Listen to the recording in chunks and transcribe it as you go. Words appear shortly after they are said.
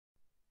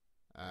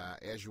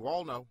As you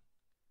all know,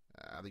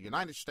 the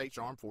United States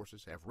Armed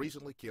Forces have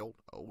recently killed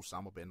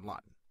Osama bin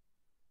Laden.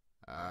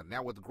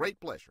 Now, with great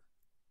pleasure,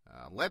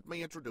 let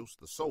me introduce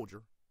the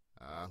soldier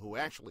who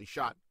actually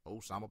shot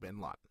Osama bin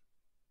Laden.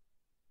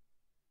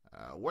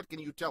 What can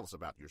you tell us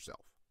about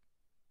yourself?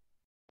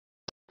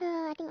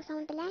 I think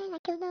Osama bin Laden. I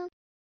killed him.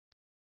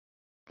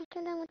 I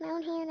killed him with my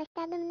own hand. I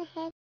stabbed him in the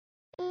head.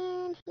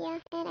 And yeah,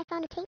 and I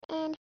found a tape,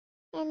 and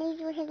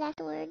these were his last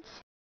words.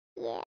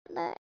 Yeah,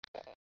 but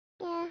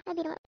yeah, I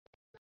beat him up.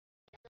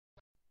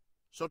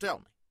 So tell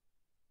me,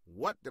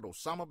 what did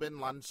Osama bin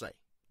Laden say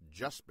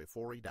just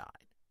before he died?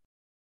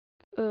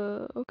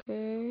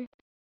 Okay.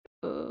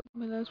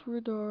 My last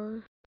words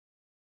are,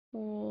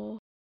 well,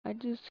 I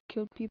just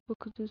killed people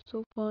 'cause it's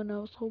so fun. I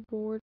was so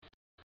bored.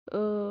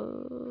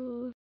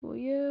 Well,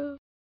 yeah.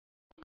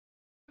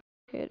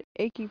 Had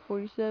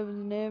AK-47s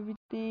and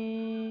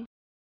everything.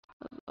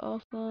 That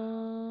was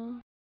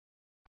awesome.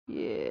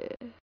 Yeah.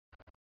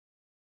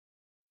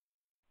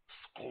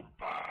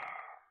 Scumbag.